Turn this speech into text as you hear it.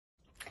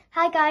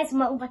Hi guys, and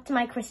welcome back to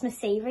my Christmas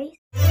series.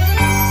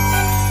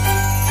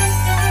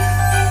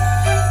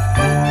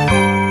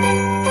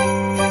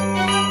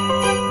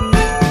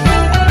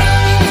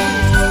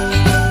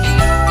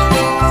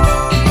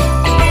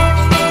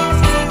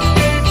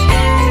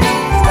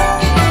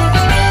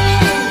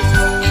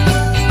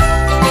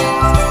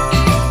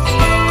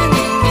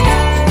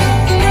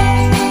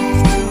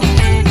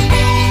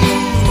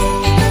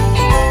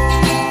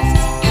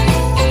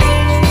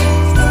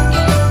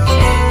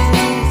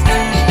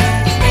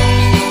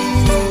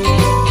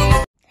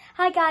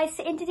 Hi guys,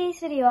 so in today's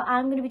video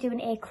I'm going to be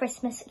doing a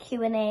Christmas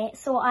Q&A.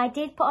 So I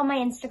did put on my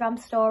Instagram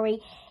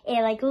story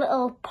a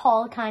little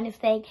poll kind of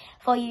thing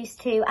for you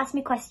to ask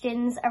me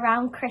questions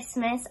around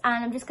Christmas,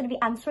 and I'm just going to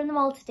be answering them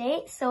all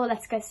today. So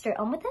let's get straight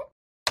on with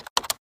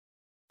it.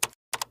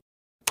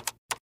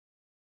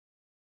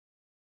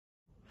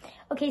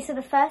 Okay, so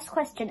the first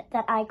question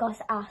that I got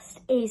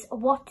asked is,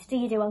 what do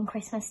you do on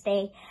Christmas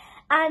Day?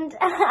 And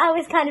I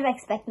was kind of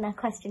expecting that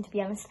question, to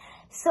be honest.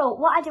 So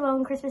what I do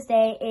on Christmas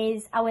Day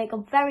is I wake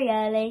up very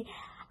early.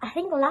 I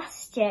think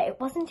last year it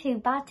wasn't too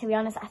bad, to be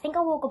honest. I think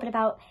I woke up at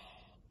about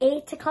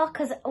 8 o'clock,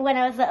 because when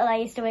I was little I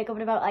used to wake up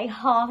at about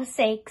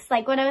 6:30.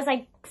 Like when I was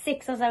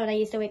 6 or 7 I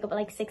used to wake up at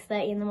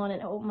 6:30 in the morning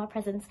to open my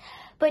presents.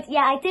 But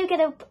yeah, I do get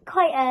up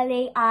quite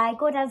early. I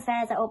go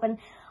downstairs, I open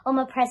all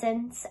my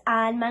presents,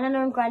 and my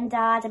nana and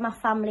granddad and my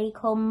family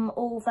come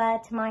over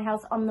to my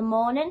house on the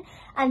morning,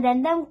 and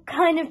then they'll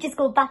kind of just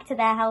go back to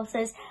their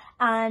houses.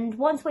 And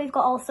once we've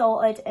got all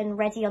sorted and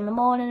ready on the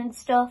morning and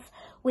stuff,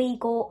 we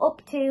go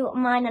up to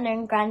my nana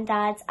and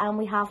granddad's, and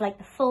we have the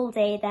full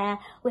day there.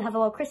 We have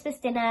our Christmas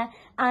dinner,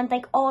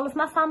 and all of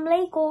my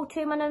family go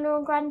to my nana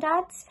and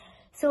granddad's.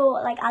 So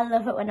I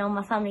love it when all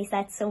my family's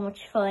there. It's so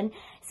much fun.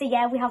 So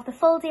yeah, we have the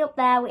full day up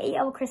there, we eat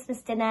our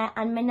Christmas dinner,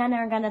 and my nana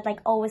and granddad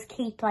always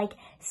keep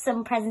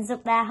some presents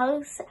up their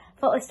house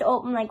for us to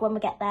open when we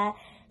get there.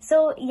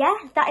 So yeah,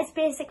 that is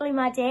basically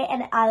my day,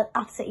 and I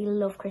absolutely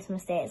love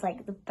Christmas Day. It's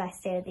the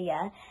best day of the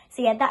year.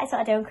 So yeah, that is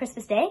what I do on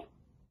Christmas Day.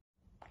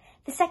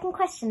 The second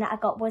question that I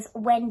got was,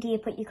 when do you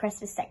put your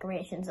Christmas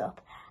decorations up?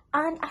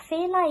 And I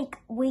feel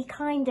we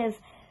kind of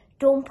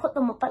don't put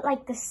them up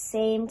at the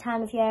same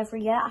time of year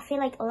every year. I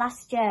feel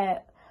last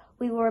year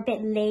we were a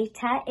bit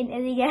later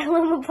into the year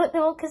when we put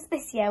them up, because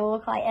this year we were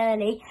quite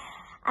early.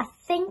 I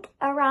think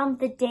around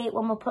the date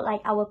when we put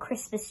our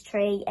Christmas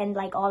tree and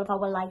all of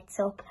our lights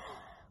up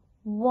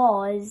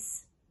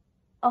was,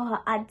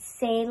 I'd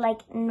say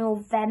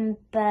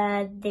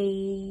November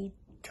the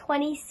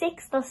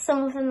 26th or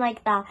something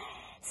like that.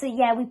 So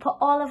yeah, we put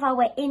all of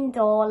our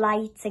indoor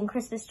lights and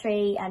Christmas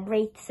tree and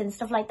wreaths and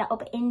stuff like that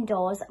up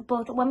indoors.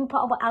 But when we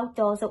put our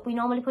outdoors up, we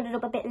normally put it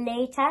up a bit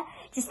later,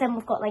 just then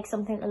we've got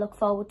something to look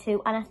forward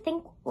to. And I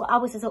think, well,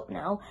 ours is up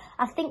now.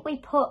 I think we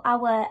put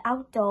our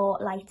outdoor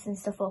lights and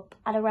stuff up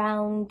at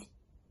around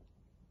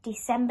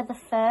December the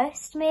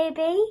 1st,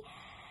 maybe.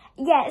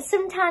 Yeah,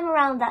 sometime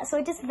around that. So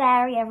it does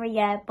vary every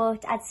year,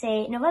 but I'd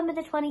say November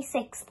the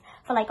 26th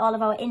for all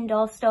of our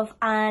indoor stuff,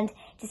 and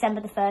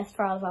December the 1st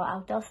for all of our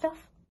outdoor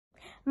stuff.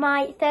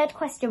 My third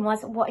question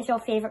was, what is your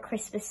favourite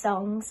Christmas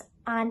songs?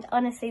 And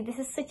honestly, this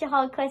is such a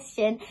hard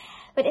question,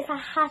 but if I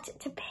had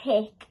to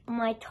pick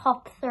my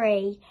top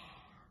 3,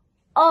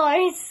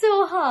 it's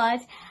so hard.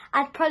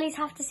 I'd probably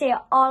have to say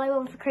All I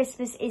Want for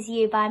Christmas Is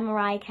You by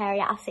Mariah Carey.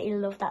 I absolutely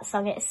love that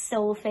song. It's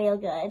so feel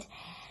good.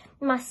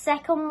 My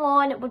second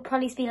one would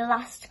probably be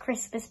Last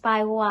Christmas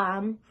by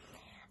Wham.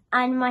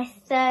 And my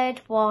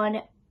third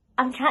one,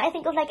 I'm trying to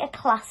think of a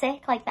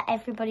classic that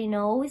everybody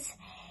knows.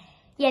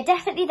 Yeah,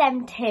 definitely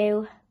them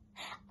two.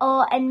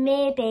 And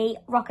maybe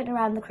Rocking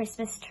Around the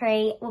Christmas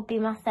Tree would be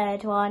my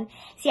third one.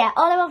 So yeah,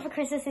 All I Want for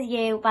Christmas Is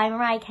You by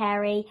Mariah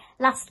Carey,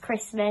 Last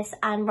Christmas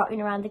and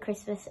Rocking Around the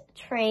Christmas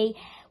Tree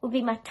would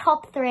be my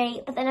top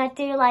 3. But then I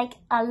do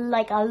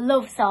I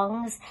love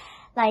songs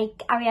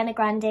like Ariana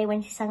Grande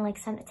when she sang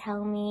Santa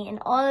Tell Me, and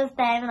all of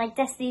them,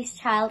 Destiny's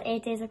Child,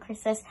 8 Days of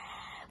Christmas.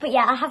 But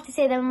yeah, I have to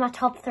say them are my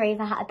top 3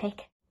 if I had to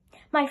pick.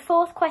 My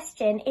fourth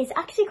question is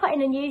actually quite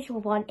an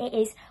unusual one. It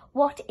is,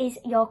 what is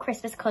your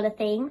Christmas colour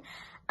theme?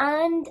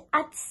 And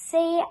I'd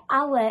say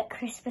our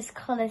Christmas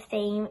colour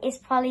theme is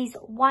probably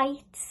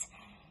whites,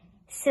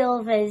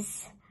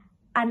 silvers,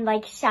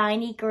 and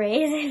shiny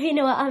greys, if you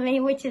know what I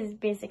mean, which is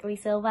basically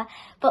silver.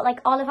 But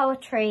all of our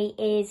tree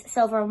is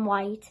silver and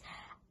white.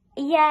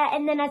 Yeah,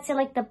 and then I'd say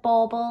the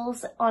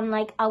baubles on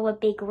our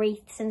big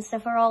wreaths and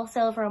stuff are all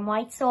silver and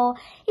white. So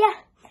yeah,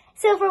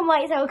 silver and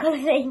white is our colour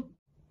theme.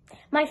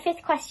 My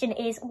fifth question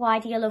is, why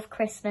do you love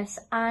Christmas?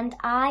 And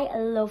I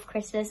love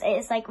Christmas. It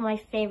is my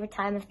favourite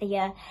time of the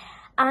year.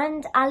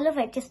 And I love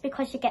it just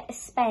because you get to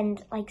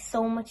spend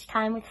so much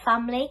time with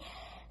family.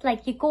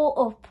 You go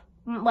up,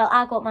 well,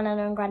 I go up my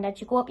nana and granddad,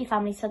 you go up your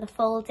families for the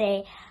full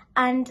day.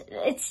 And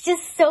it's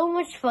just so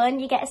much fun.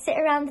 You get to sit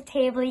around the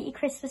table, eat your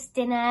Christmas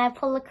dinner,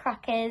 pull the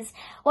crackers,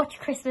 watch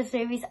Christmas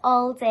movies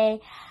all day.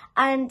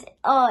 And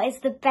it's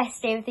the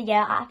best day of the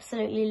year. I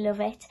absolutely love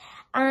it.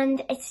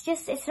 And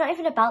it's not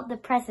even about the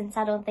presents,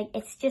 I don't think.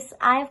 It's just,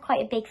 I have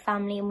quite a big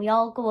family and we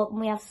all go up and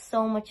we have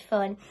so much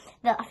fun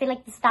that I feel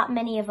like there's that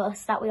many of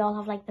us that we all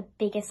have like the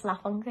biggest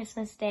laugh on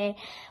Christmas Day.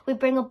 We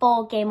bring a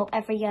board game up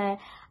every year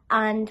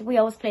and we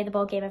always play the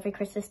board game every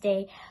Christmas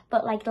Day.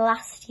 But like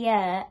last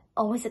year,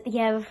 or was it the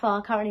year before,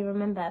 I can't really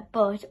remember,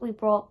 but we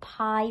brought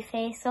Pie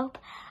Face up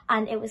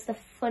and it was the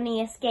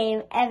funniest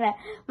game ever.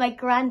 My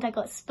granddad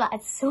got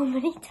splattered so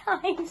many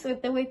times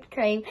with the whipped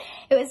cream.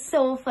 It was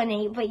so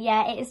funny, but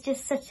yeah, it is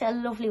just such a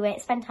lovely way to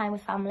spend time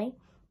with family.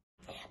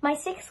 My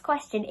sixth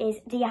question is,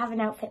 do you have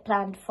an outfit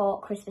planned for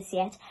Christmas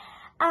yet?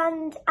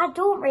 And I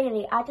don't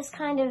really, I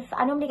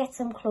normally get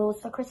some clothes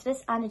for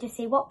Christmas and I just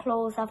see what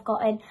clothes I've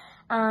gotten,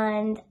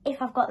 and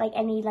if I've got like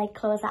any like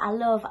clothes that I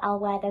love, I'll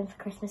wear them for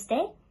Christmas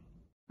Day.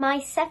 My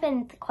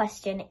seventh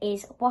question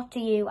is, what do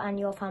you and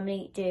your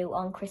family do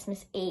on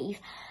Christmas Eve?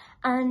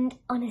 And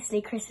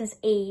honestly, Christmas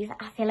Eve,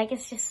 I feel like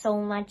it's just so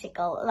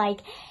magical.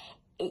 Like,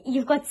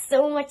 you've got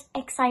so much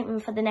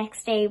excitement for the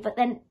next day, but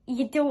then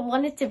you don't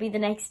want it to be the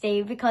next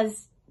day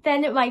because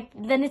then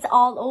it's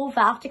all over.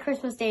 After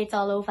Christmas Day, it's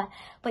all over.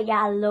 But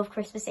yeah, I love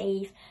Christmas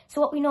Eve.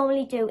 So what we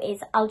normally do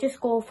is I'll just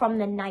go from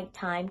the night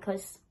time,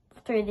 because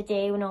through the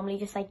day we normally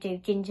just like do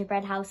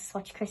gingerbread houses,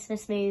 watch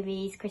Christmas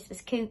movies,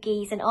 Christmas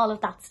cookies and all of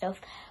that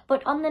stuff.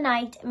 But on the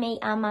night, me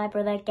and my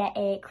brother get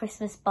a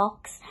Christmas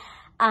box,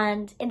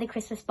 and in the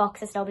Christmas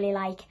box it's normally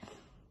like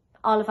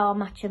all of our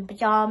matching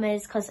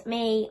pyjamas, because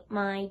me,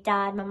 my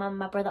dad, my mum,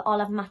 my brother all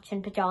have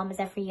matching pyjamas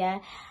every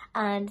year,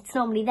 and it's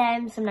normally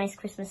them, some nice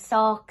Christmas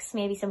socks,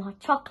 maybe some hot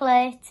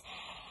chocolate,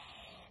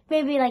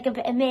 maybe like a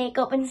bit of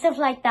makeup and stuff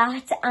like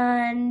that.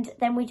 And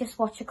then we just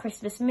watch a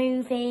Christmas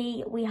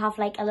movie. We have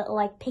like a little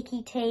like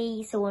picky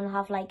tea, so we'll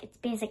have like, it's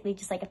basically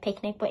just like a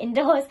picnic but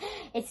indoors.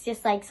 It's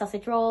just like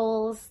sausage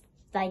rolls,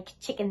 like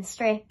chicken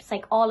strips,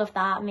 like all of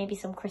that, maybe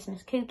some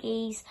Christmas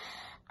cookies.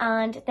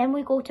 And then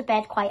we go to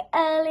bed quite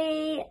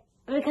early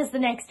because the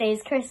next day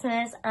is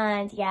Christmas,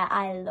 and yeah,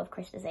 I love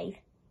Christmas Eve.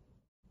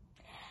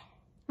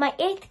 My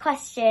eighth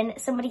question,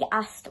 somebody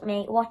asked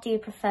me, what do you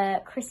prefer,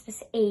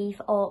 Christmas Eve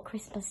or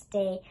Christmas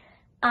Day?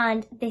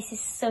 And this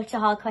is such a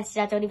hard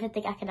question, I don't even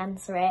think I can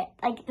answer it.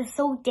 Like, they're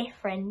so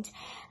different.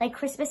 Like,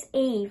 Christmas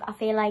Eve, I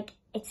feel like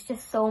it's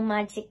just so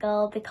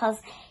magical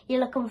because you're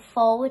looking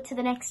forward to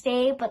the next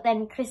day, but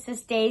then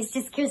Christmas Day is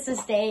just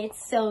Christmas Day.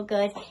 It's so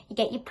good. You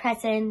get your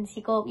presents,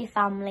 you go out with your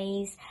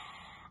families.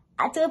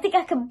 I don't think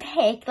I can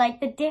pick,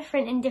 like, they're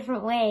different in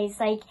different ways.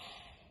 Like,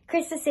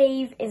 Christmas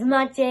Eve is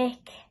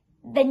magic,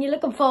 then you're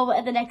looking forward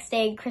to the next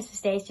day.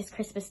 Christmas Day is just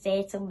Christmas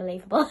Day. It's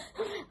unbelievable.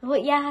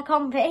 But yeah, I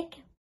can't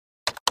pick.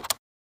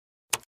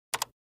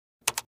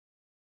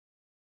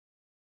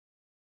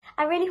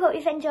 I really hope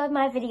you've enjoyed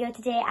my video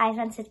today. I've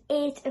answered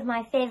 8 of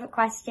my favourite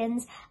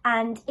questions,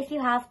 and if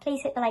you have,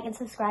 please hit the like and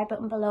subscribe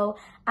button below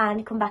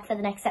and come back for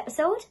the next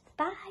episode.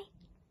 Bye.